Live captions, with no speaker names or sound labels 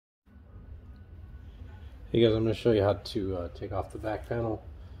Hey guys, I'm going to show you how to take off the back panel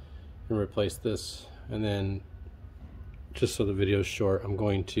and replace this. And then, just so the video is short, I'm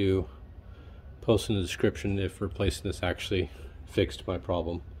going to post in the description if replacing this actually fixed my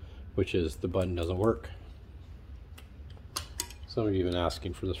problem, which is the button doesn't work. Some of you have been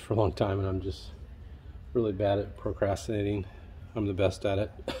asking for this for a long time, and I'm just really bad at procrastinating. I'm the best at it.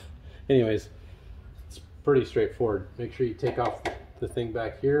 Anyways, it's pretty straightforward. Make sure you take off the thing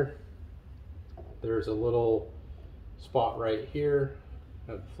back here. There's a little spot right here,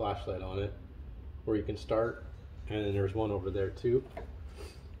 I have a flashlight on it, where you can start, and then there's one over there too.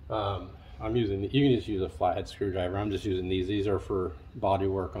 I'm using, you can just use a flathead screwdriver. I'm just using these. These are for body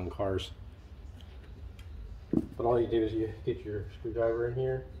work on cars. But all you do is you get your screwdriver in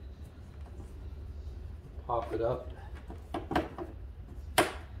here, pop it up,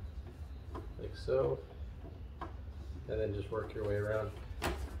 like so, and then just work your way around.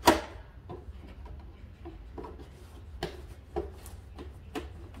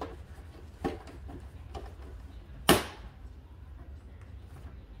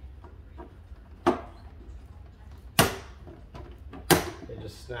 It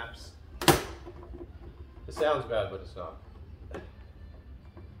just snaps. It sounds bad, but it's not.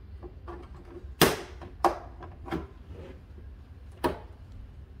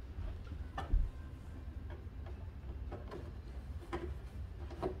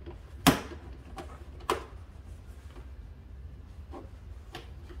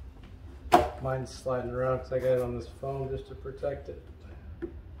 Mine's sliding around because I got it on this phone just to protect it.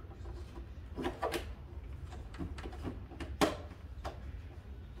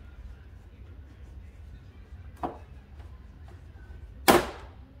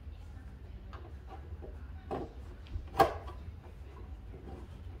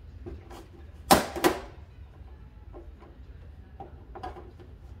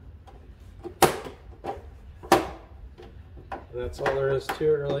 And that's all there is to it,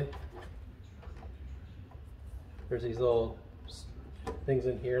 really. There's these little things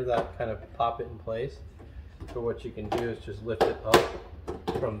in here that kind of pop it in place. So what you can do is just lift it up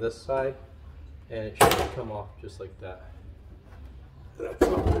from this side, and it should come off just like that. That's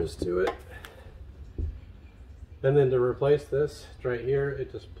all there is to it. And then to replace this, right here,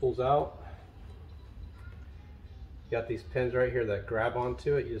 it just pulls out. You got these pins right here that grab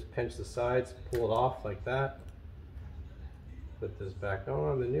onto it. You just pinch the sides, pull it off like that. Put this back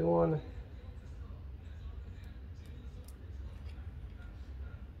on, the new one.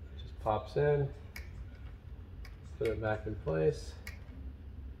 Just pops in. Put it back in place.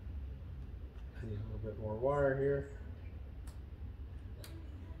 I need a little bit more wire here.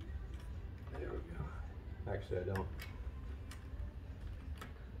 There we go. Actually, I don't.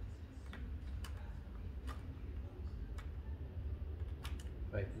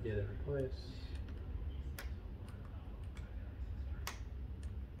 If I can get it in place.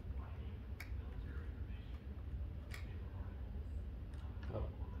 Oh,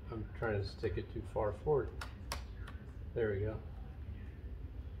 I'm trying to stick it too far forward. There we go.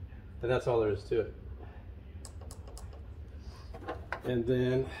 And that's all there is to it. And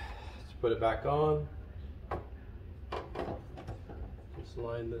then let's put it back on. Just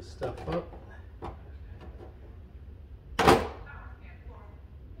line this stuff up.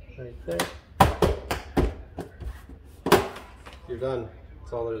 Right there. You're done.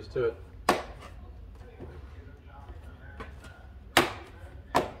 That's all there is to it.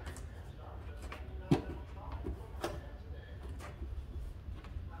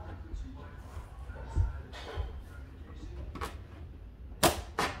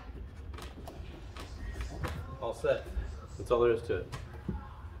 All set. That's all there is to it.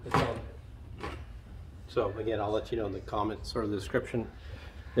 That's all. So again, I'll let you know in the comments or the description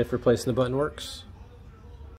if replacing the button works.